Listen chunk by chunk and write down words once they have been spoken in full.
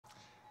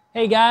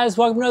Hey guys,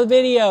 welcome to another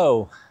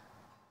video.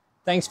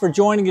 Thanks for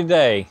joining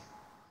today.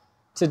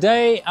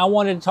 Today I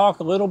wanted to talk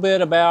a little bit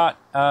about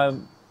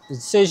the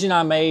decision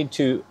I made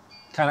to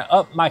kind of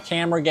up my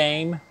camera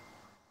game.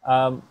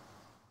 I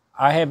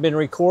have been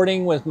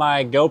recording with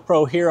my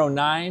GoPro Hero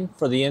 9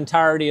 for the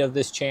entirety of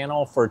this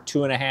channel for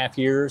 2.5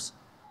 years.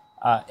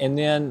 And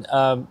then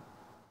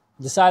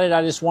decided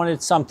I just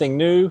wanted something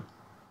new.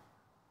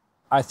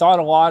 I thought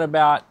a lot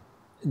about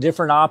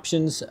different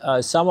options.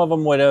 Some of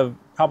them would have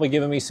probably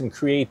given me some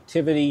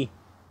creativity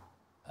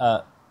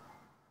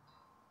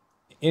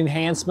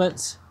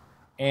enhancements,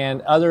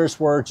 and others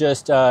were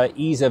just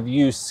ease of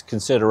use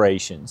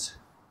considerations.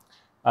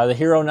 The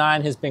Hero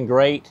 9 has been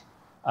great.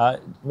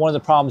 One of the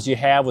problems you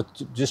have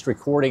with just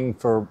recording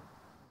for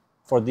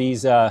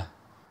these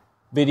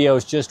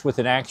videos just with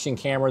an action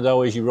camera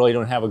though is you really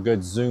don't have a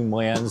good zoom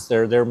lens.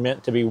 They're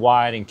meant to be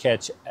wide and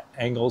catch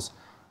angles,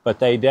 but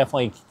they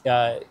definitely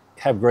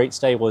have great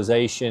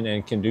stabilization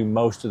and can do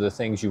most of the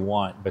things you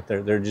want, but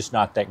they're just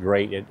not that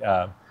great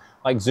at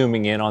like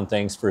zooming in on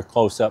things for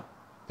close-up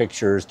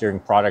pictures during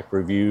product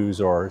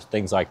reviews or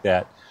things like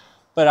that.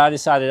 But I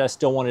decided I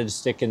still wanted to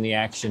stick in the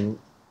action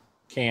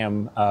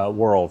cam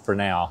world for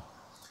now.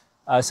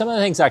 Some of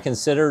the things I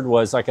considered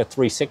was like a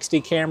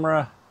 360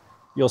 camera.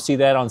 You'll see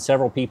that on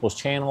several people's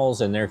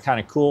channels, and they're kind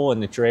of cool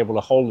in that you're able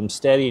to hold them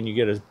steady and you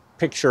get a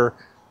picture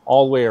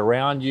all the way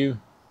around you.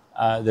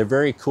 They're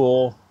very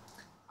cool.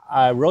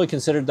 I really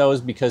considered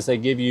those because they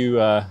give you,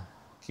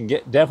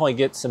 definitely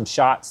get some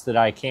shots that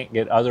I can't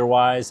get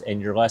otherwise,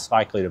 and you're less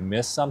likely to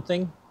miss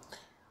something.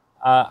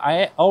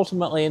 I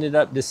ultimately ended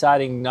up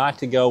deciding not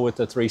to go with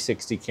the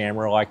 360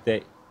 camera like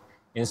the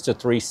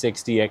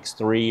Insta360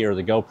 X3 or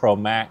the GoPro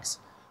Max,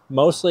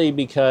 mostly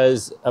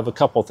because of a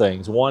couple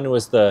things. One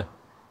was they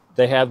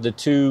have the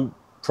two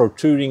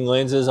protruding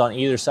lenses on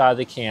either side of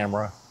the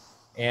camera,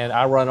 and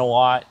I run a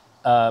lot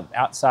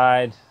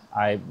outside.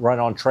 I run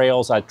on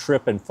trails, I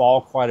trip and fall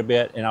quite a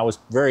bit, and I was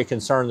very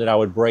concerned that I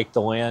would break the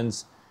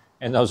lens,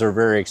 and those are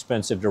very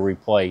expensive to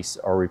replace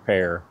or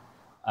repair.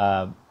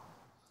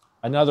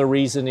 Another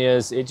reason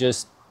is it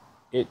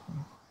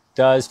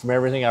does, from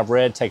everything I've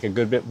read, take a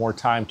good bit more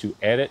time to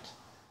edit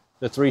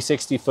the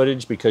 360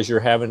 footage because you're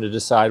having to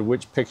decide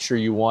which picture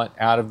you want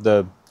out of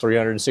the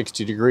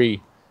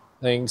 360-degree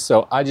thing.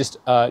 So I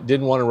just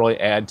didn't want to really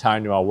add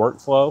time to my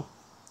workflow.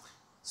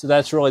 So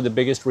that's really the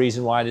biggest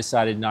reason why I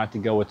decided not to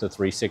go with the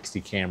 360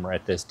 camera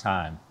at this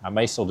time. I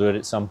may still do it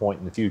at some point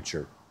in the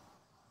future.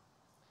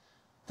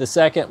 The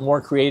second,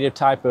 more creative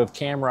type of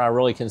camera I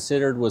really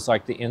considered was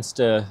like the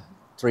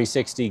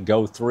Insta360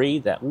 Go 3,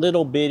 that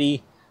little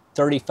bitty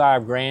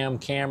 35-gram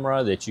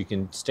camera that you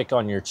can stick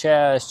on your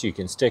chest, you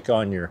can stick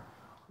on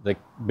the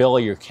bill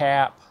of your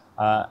cap.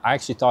 I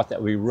actually thought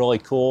that would be really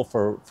cool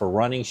for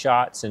running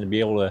shots and to be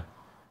able to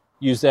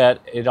use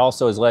that. It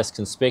also is less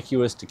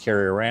conspicuous to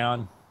carry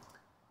around.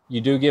 You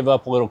do give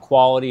up a little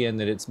quality in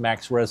that its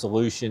max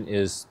resolution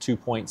is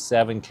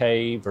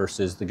 2.7K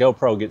versus the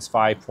GoPro gets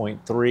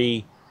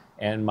 5.3,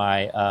 and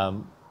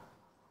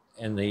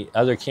and the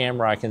other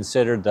camera I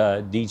considered,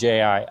 the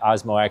DJI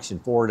OSMO Action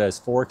 4, does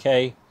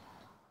 4K.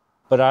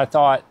 But I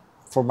thought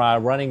for my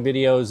running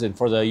videos and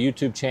for the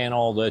YouTube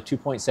channel, the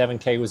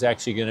 2.7K was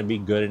actually going to be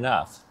good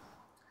enough.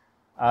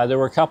 There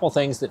were a couple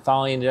things that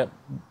finally ended up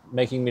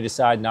making me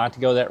decide not to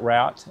go that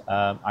route.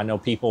 I know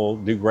people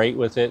do great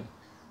with it,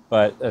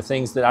 but the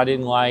things that I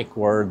didn't like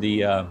were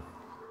the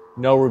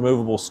no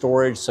removable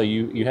storage. So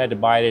you had to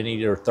buy it in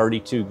either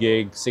 32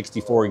 gig,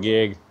 64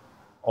 gig,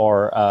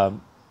 or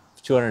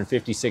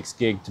 256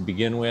 gig to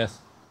begin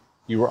with.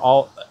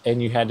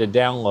 And you had to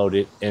download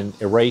it and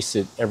erase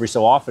it every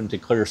so often to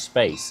clear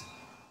space.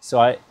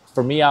 So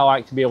for me, I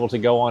like to be able to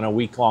go on a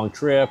week-long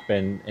trip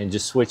and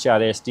just switch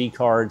out SD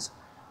cards.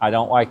 I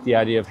don't like the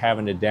idea of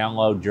having to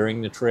download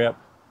during the trip.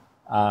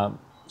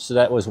 So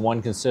that was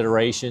one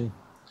consideration.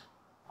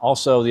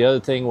 Also, the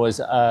other thing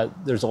was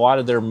there's a lot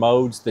of their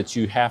modes that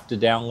you have to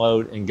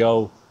download and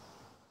go.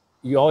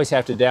 You always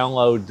have to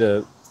download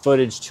the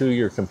footage to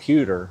your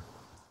computer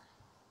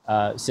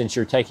since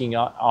you're taking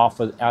out of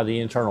the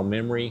internal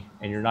memory,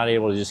 and you're not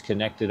able to just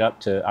connect it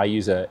up to, I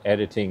use a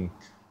editing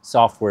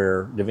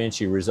software,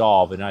 DaVinci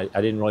Resolve, and I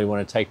didn't really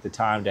want to take the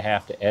time to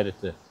have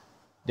to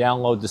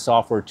download the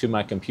software to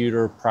my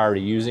computer prior to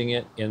using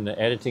it in the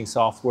editing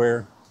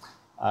software.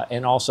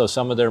 And also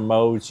some of their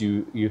modes,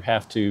 you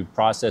have to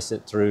process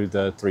it through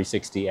the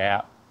 360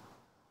 app,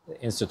 the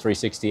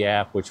Insta360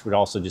 app, which would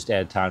also just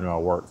add time to my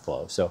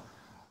workflow. So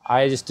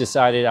I just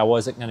decided I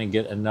wasn't going to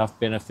get enough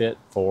benefit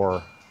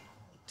for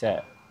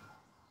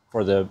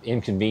the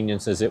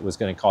inconveniences it was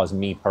going to cause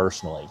me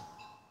personally.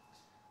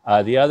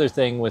 The other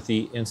thing with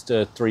the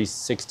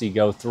Insta360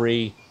 Go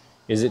 3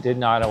 is it did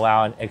not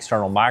allow an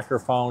external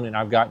microphone, and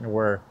I've gotten to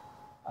where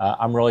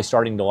I'm really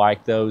starting to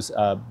like those.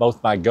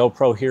 Both my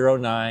GoPro Hero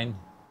 9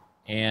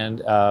 and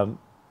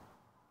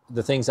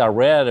the things I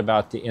read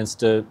about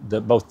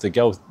both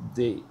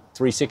the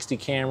 360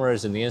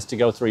 cameras and the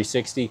Instago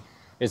 360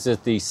 is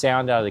that the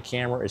sound out of the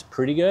camera is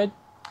pretty good,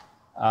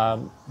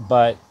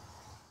 but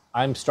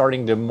I'm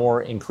starting to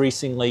more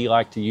increasingly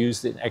like to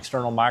use the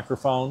external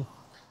microphone.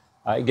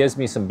 It gives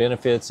me some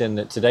benefits in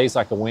that today's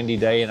like a windy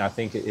day, and I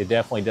think it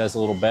definitely does a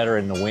little better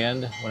in the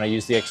wind when I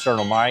use the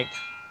external mic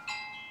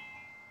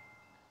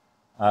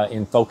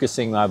in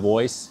focusing my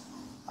voice.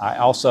 I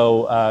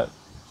also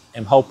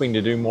am hoping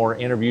to do more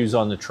interviews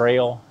on the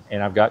trail,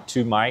 and I've got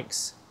 2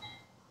 mics,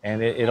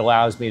 and it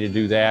allows me to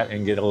do that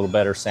and get a little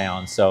better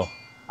sound. So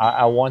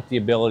I want the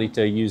ability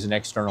to use an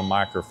external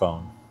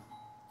microphone.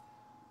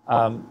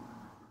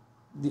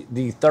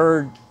 The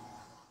third,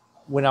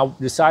 when I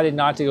decided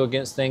not to go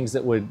against things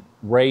that would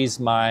raise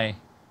my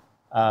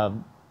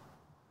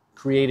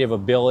creative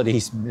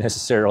abilities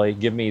necessarily,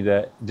 give me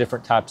the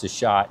different types of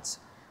shots,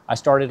 I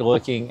started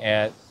looking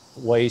at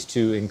ways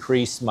to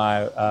increase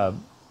my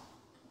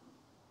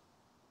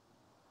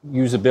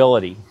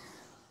usability.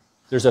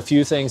 There's a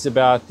few things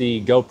about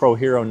the GoPro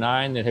Hero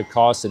 9 that have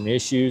caused some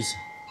issues.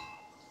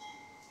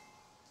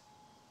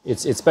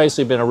 It's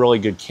basically been a really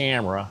good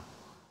camera,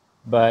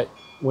 but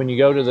when you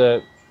go to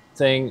the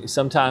thing,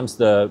 sometimes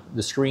the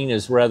screen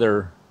is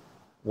rather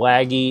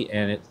laggy,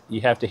 and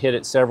you have to hit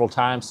it several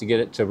times to get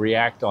it to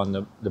react on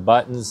the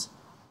buttons.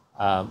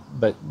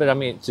 But I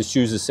mean, to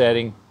choose a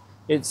setting,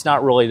 it's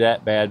not really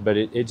that bad, but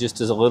it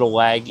just is a little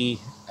laggy.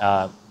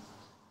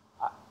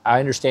 I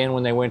understand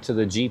when they went to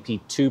the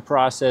GP2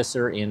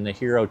 processor in the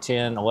Hero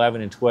 10,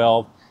 11, and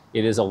 12,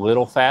 it is a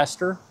little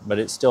faster, but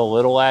it's still a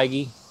little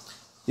laggy.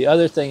 The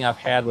other thing I've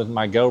had with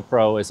my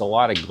GoPro is a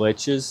lot of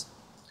glitches,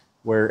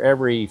 where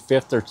every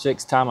 5th or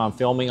 6th time I'm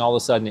filming, all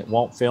of a sudden it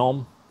won't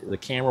film. The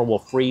camera will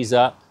freeze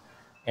up,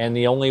 and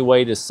the only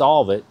way to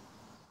solve it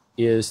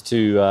is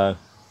to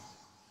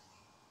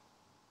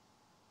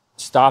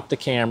stop the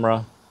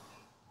camera,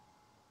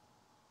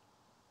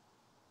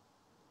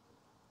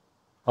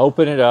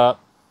 open it up,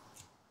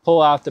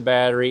 pull out the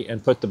battery,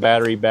 and put the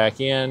battery back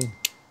in,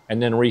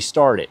 and then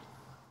restart it.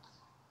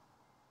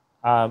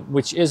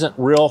 Which isn't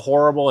real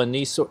horrible in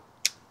these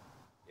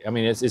I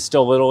mean, it's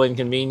still a little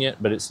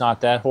inconvenient, but it's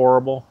not that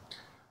horrible.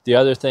 The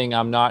other thing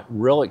I'm not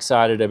real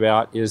excited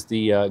about is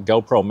the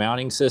GoPro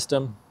mounting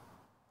system.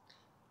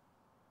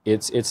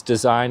 It's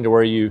designed to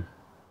where it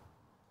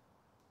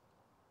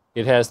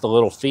has the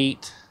little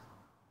feet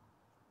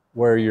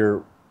where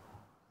you're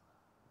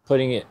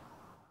putting it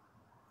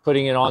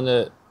on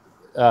the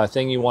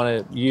thing you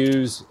want to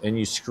use, and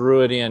you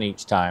screw it in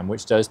each time,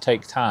 which does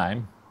take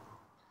time.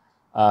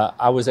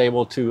 I was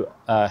able to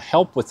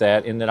help with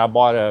that in that I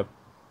bought a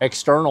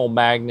external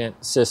magnet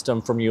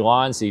system from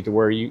Ulanzi to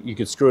where you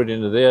could screw it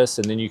into this,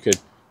 and then you could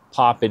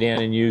pop it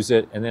in and use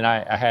it. And then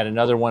I had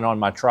another one on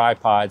my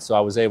tripod, so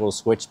I was able to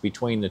switch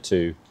between the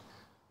two.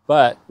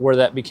 But where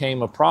that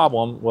became a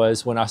problem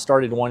was when I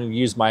started wanting to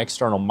use my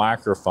external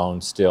microphone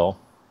still,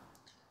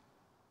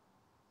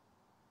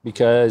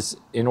 because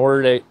in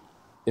order to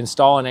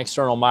install an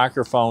external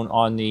microphone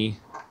on the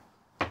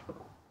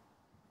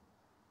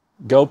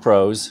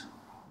GoPros,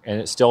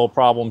 and it's still a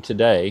problem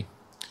today,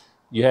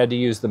 you had to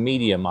use the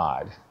media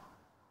mod.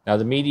 Now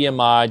the media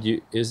mod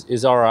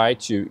is all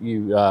right.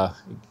 You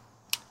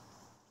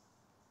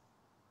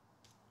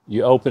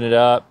open it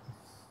up.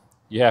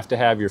 You have to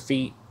have your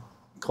feet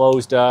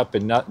closed up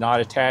and not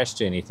attached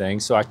to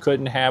anything. So I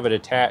couldn't have it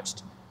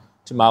attached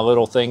to my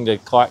little thing to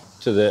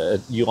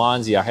the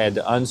Ulanzi. I had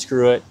to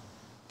unscrew it,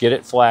 get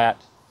it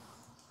flat.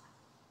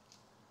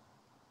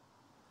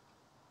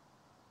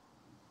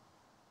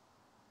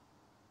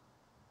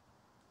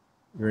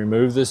 You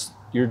remove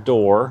your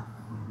door,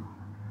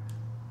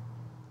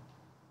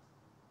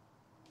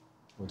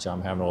 which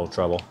I'm having a little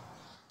trouble.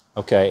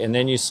 Okay, and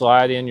then you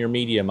slide in your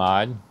media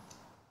mod.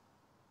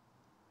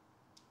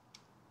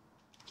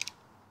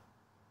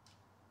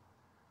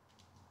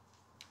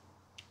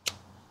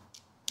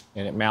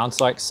 And it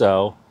mounts like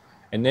so.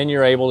 And then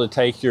you're able to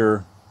take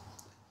your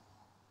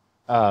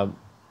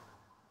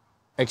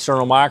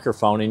external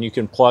microphone, and you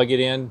can plug it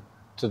in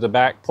to the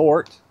back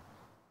port,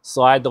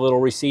 slide the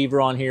little receiver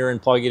on here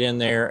and plug it in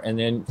there, and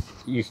then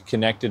you can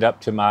connect it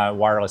up to my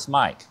wireless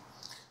mic.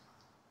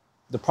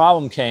 The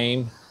problem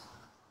came,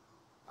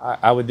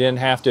 I would then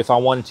have to, if I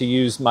wanted to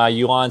use my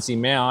Ulanzi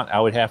mount, I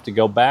would have to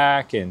go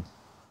back and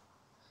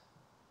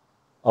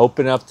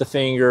open up the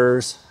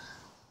fingers,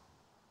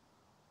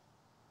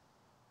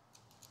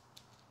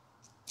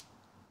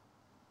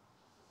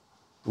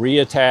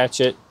 reattach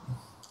it,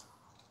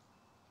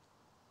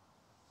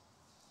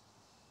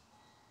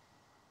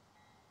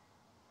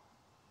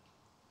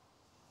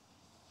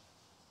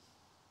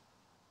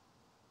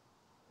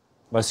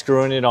 by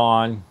screwing it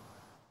on,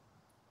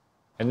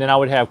 and then I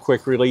would have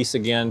quick release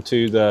again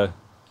to the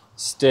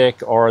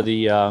stick or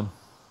the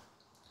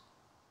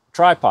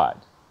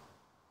tripod.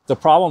 The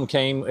problem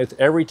came with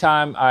every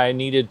time I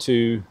needed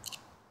to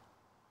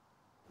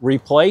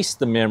replace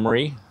the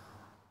memory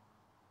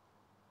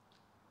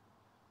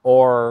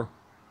or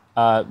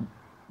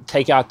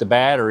take out the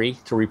battery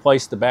to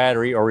replace the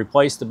battery, or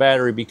replace the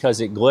battery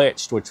because it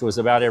glitched, which was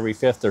about every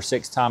 5th or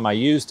 6th time I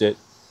used it.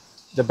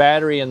 The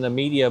battery and the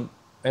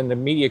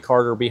media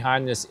card are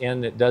behind this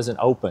end that doesn't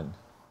open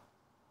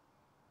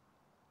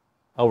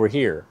over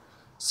here.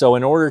 So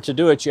in order to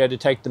do it, you had to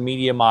take the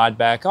media mod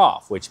back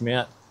off, which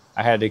meant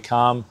I had to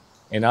come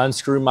and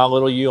unscrew my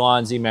little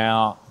Ulanzi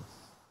mount,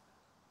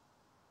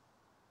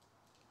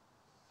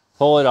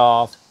 pull it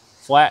off,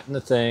 flatten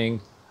the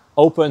thing,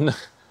 open the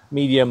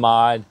media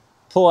mod,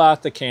 pull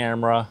out the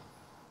camera.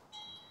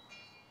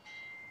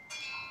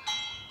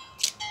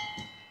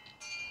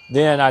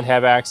 Then I'd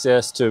have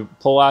access to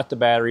pull out the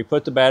battery,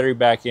 put the battery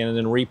back in, and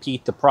then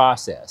repeat the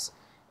process.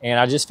 And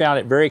I just found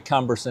it very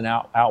cumbersome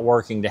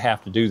outworking to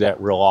have to do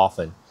that real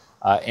often.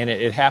 And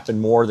it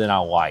happened more than I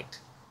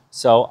liked.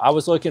 So I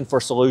was looking for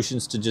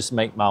solutions to just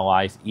make my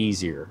life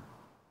easier.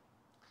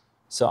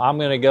 So I'm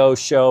gonna go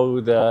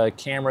show the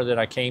camera that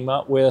I came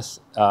up with.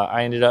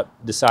 I ended up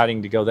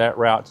deciding to go that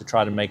route to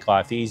try to make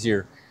life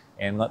easier.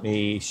 And let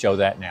me show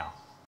that now.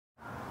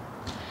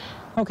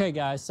 Okay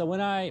guys, so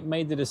when I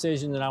made the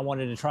decision that I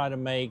wanted to try to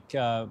make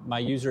my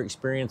user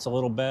experience a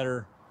little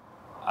better,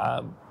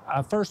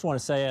 I first want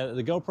to say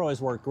the GoPro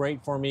has worked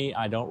great for me.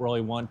 I don't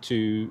really want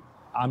to,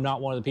 I'm not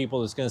one of the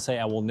people that's going to say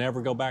I will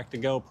never go back to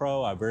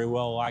GoPro. I very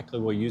well likely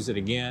will use it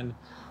again.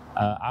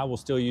 I will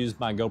still use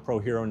my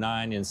GoPro Hero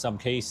 9 in some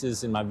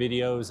cases in my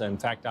videos. In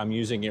fact, I'm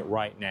using it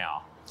right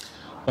now.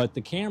 But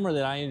the camera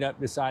that I ended up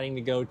deciding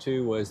to go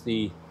to was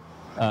the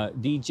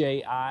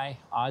DJI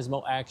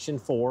OSMO Action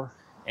 4,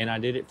 and I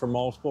did it for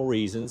multiple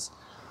reasons.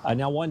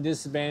 Now, one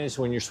disadvantage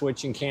when you're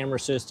switching camera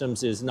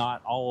systems is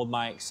not all of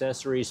my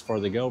accessories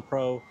for the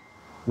GoPro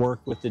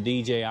work with the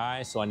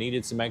DJI, so I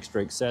needed some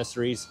extra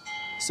accessories.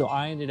 So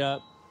I ended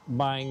up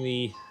buying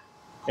the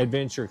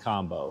Adventure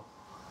Combo,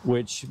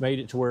 which made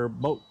it to where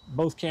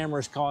both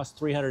cameras cost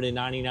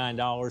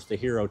 $399, the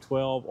Hero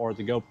 12 or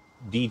the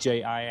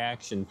DJI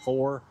Action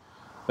 4,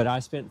 but I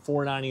spent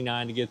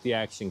 $499 to get the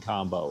Action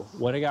Combo.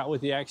 What I got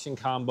with the Action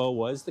Combo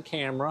was the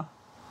camera.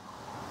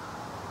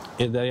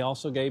 They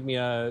also gave me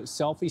a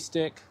selfie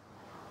stick,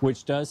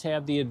 which does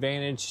have the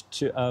advantage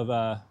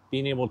of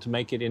being able to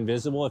make it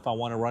invisible if I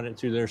want to run it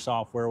through their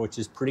software, which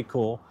is pretty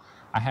cool.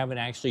 I haven't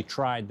actually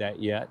tried that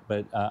yet,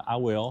 but I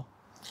will.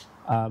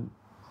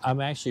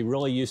 I'm actually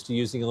really used to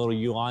using a little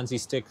Ulanzi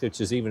stick, which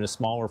is even a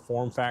smaller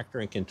form factor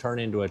and can turn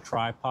into a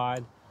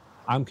tripod.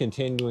 I'm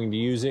continuing to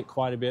use it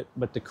quite a bit,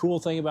 but the cool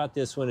thing about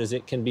this one is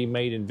it can be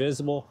made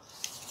invisible,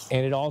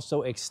 and it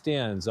also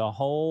extends a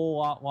whole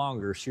lot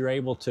longer, so you're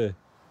able to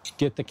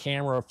get the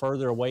camera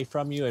further away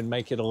from you and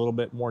make it a little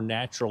bit more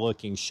natural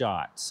looking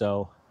shot.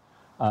 So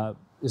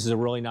this is a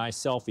really nice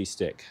selfie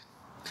stick.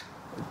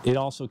 It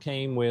also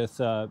came with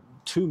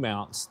two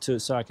mounts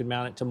so I could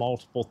mount it to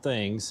multiple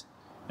things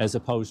as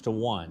opposed to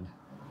one.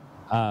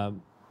 The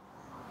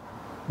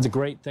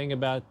great thing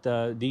about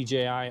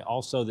DJI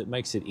also that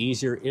makes it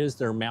easier is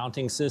their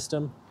mounting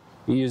system.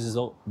 It uses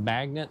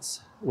magnets,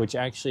 which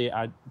actually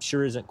I'm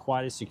sure isn't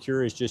quite as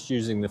secure as just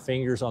using the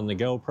fingers on the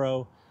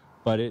GoPro,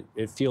 but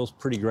it feels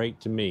pretty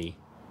great to me.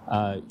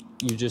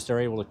 You just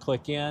are able to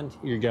click in,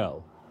 you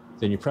go.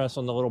 Then you press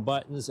on the little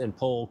buttons and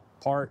pull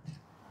apart,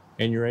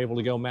 and you're able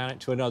to go mount it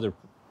to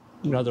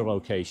another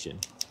location.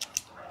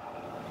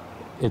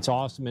 It's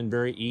awesome and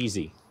very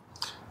easy.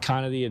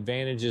 Kind of the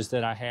advantages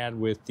that I had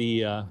with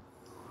the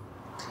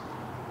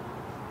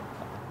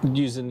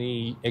using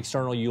the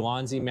external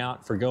Ulanzi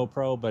mount for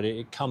GoPro, but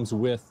it comes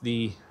with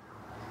the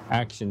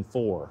Action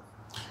 4.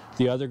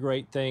 The other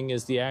great thing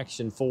is the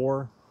Action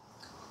 4.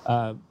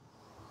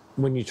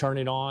 When you turn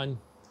it on,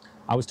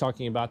 I was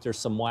talking about there's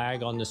some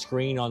lag on the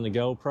screen on the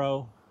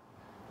GoPro.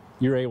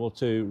 You're able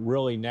to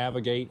really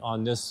navigate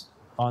on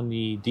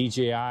the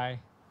DJI,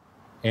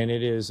 and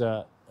it is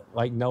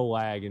like no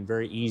lag and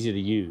very easy to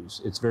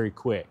use. It's very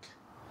quick.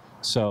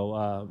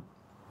 So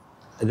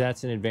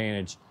that's an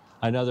advantage.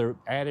 Another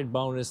added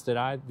bonus that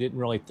I didn't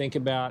really think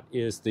about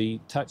is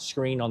the touch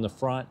screen on the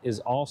front is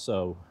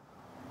also,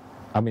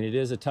 it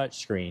is a touch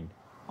screen.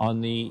 On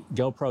the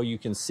GoPro, you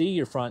can see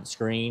your front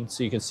screen,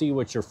 so you can see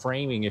what you're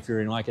framing if you're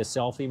in like a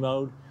selfie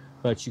mode,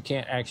 but you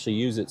can't actually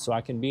use it. So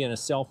I can be in a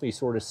selfie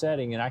sort of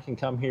setting, and I can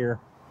come here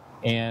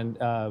and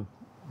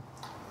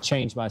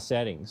change my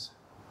settings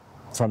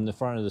from the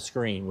front of the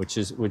screen, which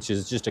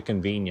is just a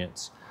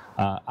convenience.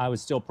 I would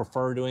still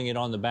prefer doing it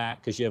on the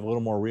back because you have a little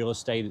more real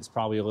estate. It's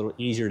probably a little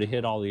easier to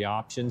hit all the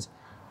options,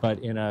 but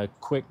in a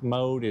quick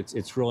mode,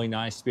 it's really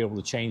nice to be able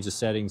to change the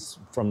settings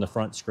from the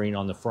front screen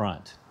on the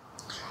front.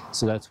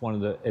 So that's one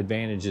of the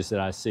advantages that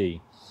I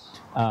see.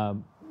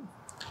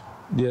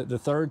 The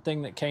third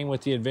thing that came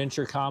with the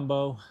Adventure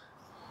Combo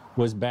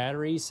was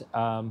batteries.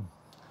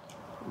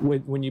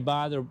 When you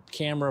buy the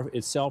camera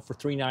itself for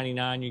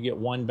 $399, you get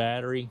one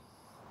battery.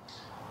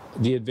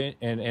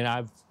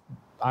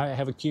 I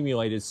have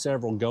accumulated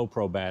several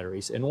GoPro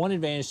batteries, and one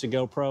advantage to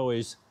GoPro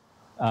is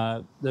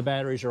the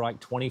batteries are like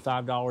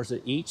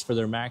 $25 each for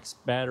their max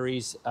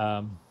batteries,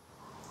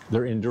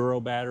 their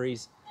Enduro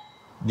batteries.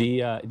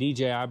 The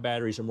DJI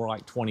batteries are more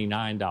like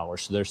 $29,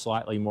 so they're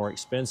slightly more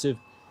expensive.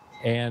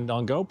 And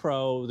on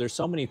GoPro, there's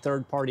so many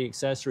third-party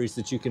accessories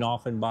that you can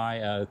often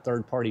buy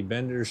third-party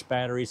vendors'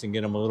 batteries and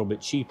get them a little bit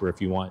cheaper if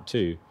you want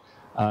to.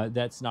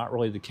 That's not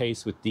really the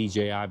case with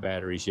DJI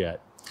batteries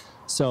yet.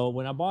 So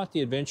when I bought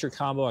the Adventure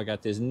Combo, I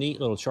got this neat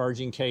little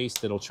charging case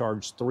that'll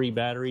charge 3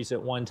 batteries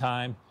at one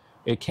time.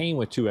 It came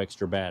with 2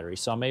 extra batteries,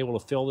 so I'm able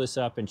to fill this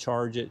up and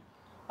charge it.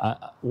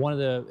 One of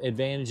the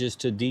advantages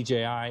to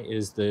DJI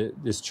is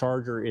this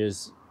charger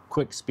is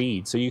quick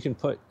speed. So you can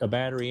put a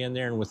battery in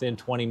there and within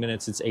 20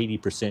 minutes it's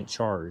 80%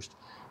 charged,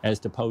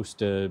 as opposed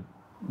to,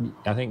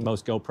 I think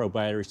most GoPro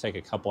batteries take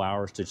a couple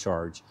hours to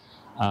charge.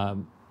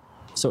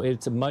 So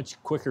it's a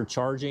much quicker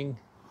charging.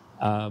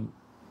 I'm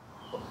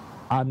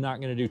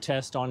not going to do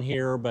tests on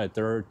here, but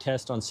there are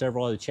tests on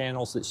several other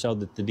channels that show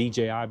that the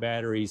DJI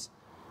batteries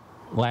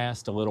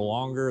last a little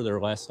longer. They're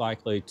less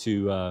likely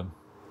to,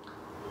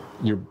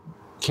 your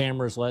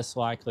camera's less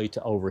likely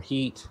to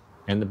overheat,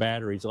 and the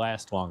batteries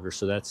last longer,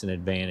 so that's an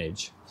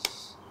advantage.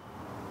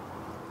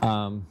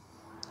 One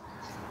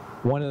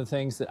of the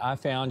things that I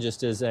found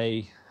just as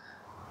a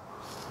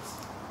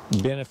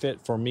benefit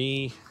for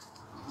me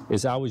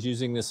is I was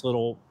using this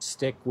little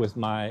stick with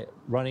my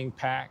running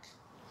pack,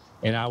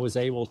 and I was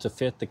able to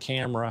fit the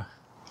camera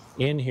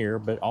in here,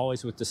 but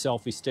always with the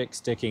selfie stick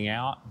sticking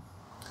out.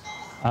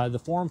 The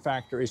form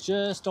factor is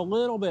just a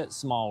little bit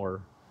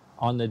smaller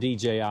on the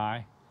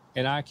DJI,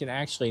 and I can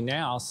actually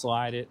now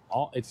slide it.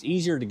 It's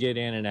easier to get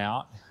in and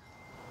out,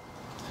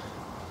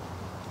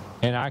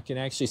 and I can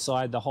actually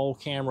slide the whole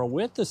camera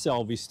with the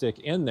selfie stick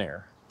in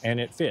there, and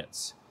it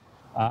fits.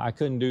 I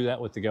couldn't do that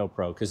with the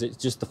GoPro because it's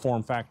just the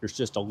form factor is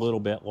just a little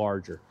bit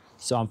larger,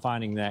 so I'm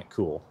finding that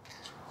cool.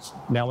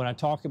 Now, when I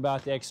talk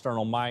about the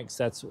external mics,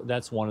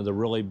 that's one of the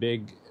really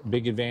big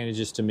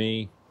advantages to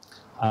me.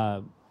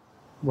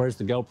 Whereas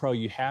the GoPro,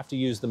 you have to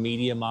use the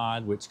media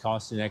mod, which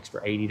costs an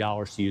extra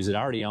 $80 to use it.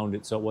 I already owned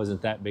it, so it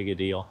wasn't that big a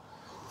deal.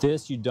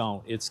 This, you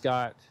don't. It's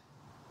got,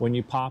 when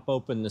you pop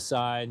open the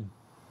side,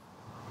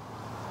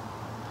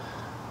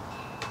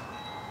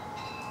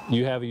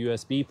 you have a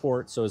USB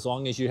port, so as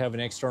long as you have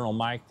an external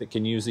mic that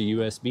can use a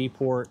USB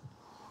port,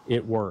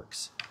 it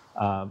works.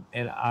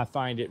 And I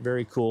find it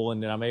very cool,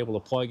 and then I'm able to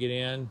plug it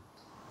in,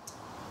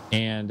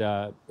 and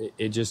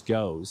it just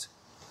goes.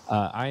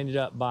 I ended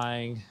up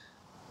buying,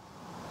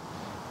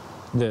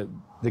 the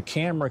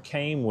camera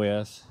came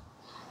with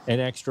an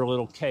extra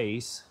little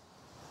case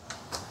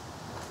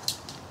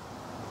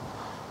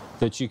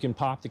that you can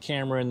pop the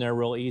camera in there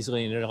real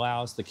easily, and it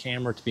allows the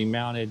camera to be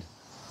mounted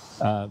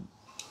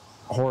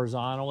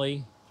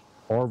horizontally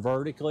or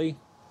vertically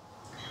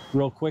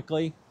real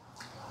quickly,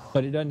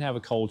 but it doesn't have a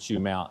cold shoe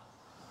mount.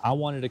 I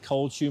wanted a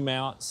cold shoe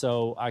mount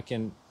so I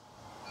can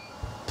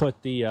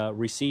put the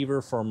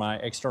receiver for my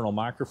external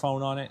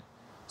microphone on it.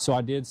 So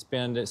I did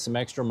spend some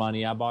extra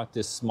money. I bought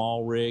this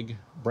Small Rig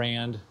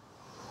brand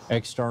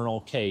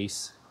external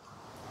case.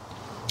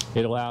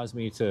 It allows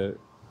me to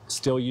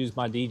still use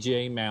my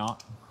DJI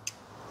mount,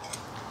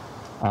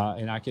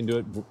 and I can do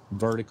it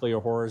vertically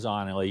or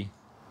horizontally.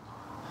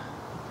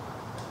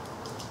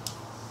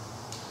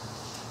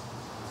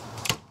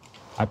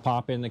 I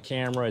pop in the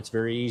camera, it's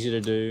very easy to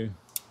do.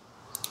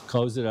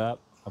 Close it up.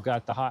 I've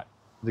got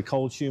the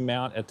cold shoe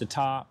mount at the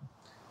top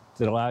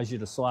that allows you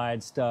to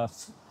slide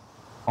stuff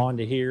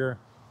onto here.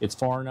 It's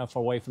far enough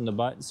away from the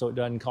button so it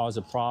doesn't cause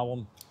a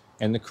problem.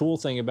 And the cool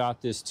thing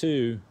about this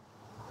too,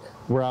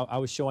 where I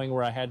was showing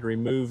where I had to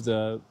remove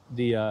the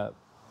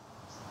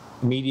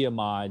media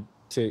mod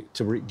to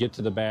get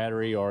to the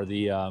battery, or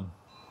the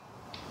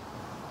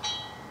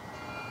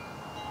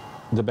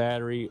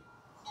battery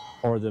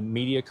or the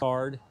media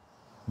card.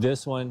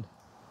 This one,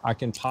 I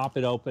can pop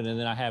it open, and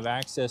then I have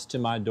access to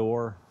my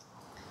door.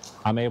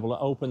 I'm able to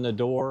open the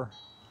door,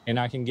 and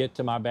I can get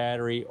to my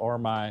battery or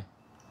my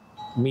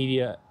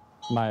media,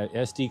 my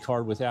SD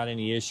card without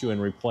any issue,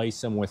 and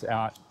replace them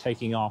without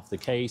taking off the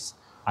case.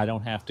 I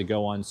don't have to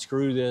go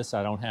unscrew this.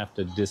 I don't have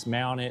to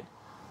dismount it.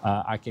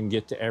 I can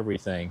get to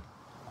everything.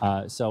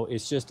 So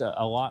it's just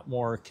a lot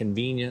more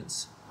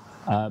convenience,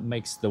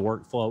 makes the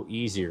workflow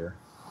easier.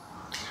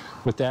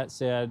 With that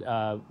said,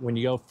 when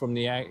you go from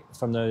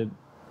the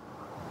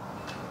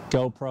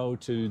GoPro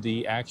to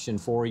the Action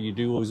 4, you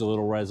do lose a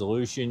little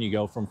resolution. You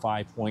go from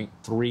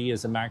 5.3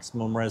 as a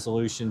maximum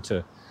resolution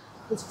to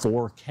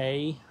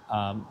 4K.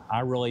 I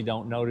really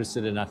don't notice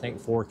it, and I think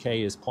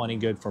 4K is plenty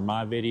good for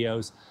my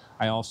videos.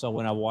 I also,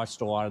 when I watched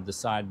a lot of the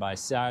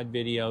side-by-side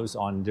videos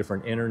on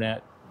different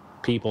internet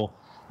people,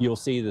 you'll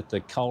see that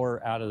the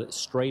color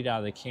straight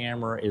out of the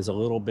camera is a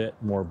little bit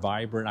more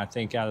vibrant, I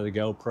think, out of the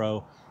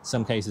GoPro.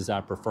 Some cases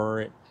I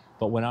prefer it.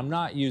 But when I'm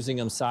not using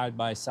them side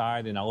by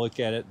side and I look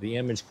at it, the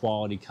image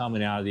quality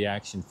coming out of the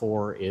Action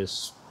 4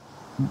 is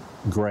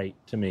great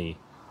to me.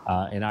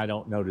 And I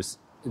don't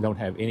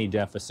have any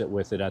deficit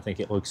with it. I think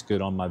it looks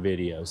good on my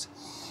videos.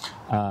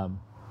 And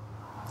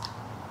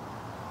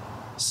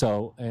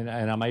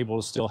I'm able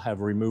to still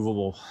have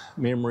removable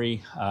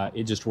memory.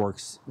 It just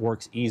works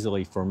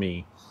easily for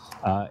me.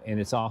 And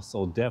it's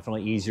also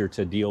definitely easier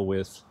to deal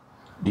with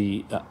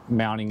the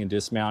mounting and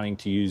dismounting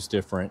to use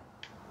different,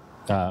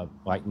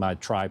 like my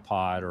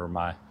tripod, or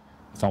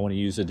if I want to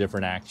use a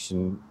different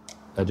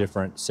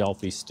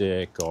selfie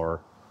stick,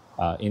 or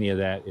any of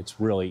that, it's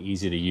really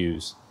easy to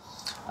use.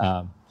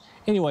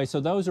 Anyway, so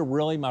those are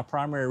really my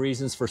primary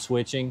reasons for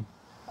switching.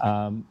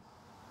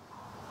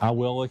 I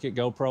will look at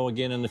GoPro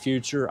again in the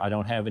future. I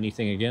don't have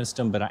anything against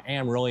them, but I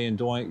am really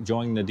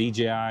enjoying the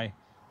DJI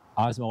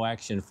OSMO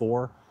Action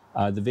 4.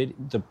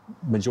 The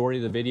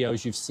majority of the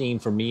videos you've seen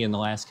from me in the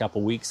last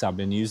couple weeks, I've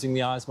been using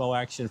the OSMO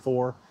Action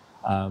 4.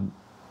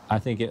 I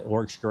think it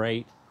works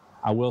great.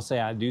 I will say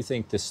I do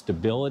think the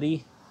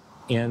stability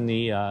in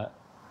the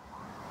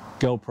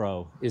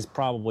GoPro is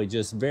probably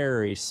just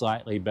very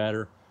slightly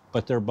better,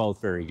 but they're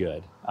both very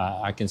good.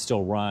 I can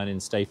still run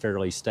and stay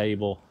fairly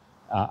stable.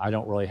 I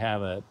don't really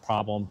have a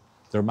problem.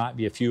 There might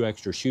be a few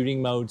extra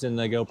shooting modes in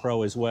the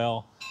GoPro as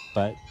well,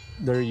 but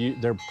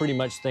they're pretty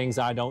much things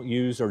I don't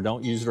use or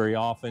don't use very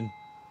often,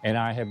 and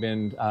I have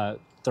been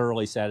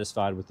thoroughly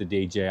satisfied with the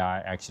DJI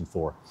Action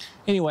 4.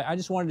 Anyway, I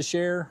just wanted to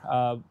share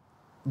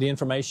the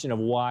information of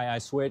why I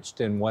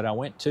switched and what I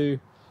went to.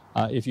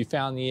 If you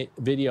found the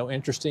video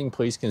interesting,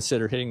 please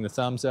consider hitting the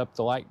thumbs up,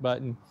 the like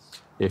button.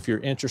 If you're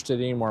interested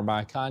in any more of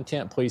my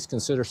content, please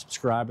consider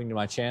subscribing to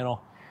my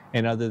channel.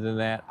 And other than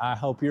that, I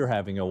hope you're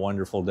having a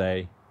wonderful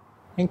day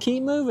and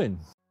keep moving.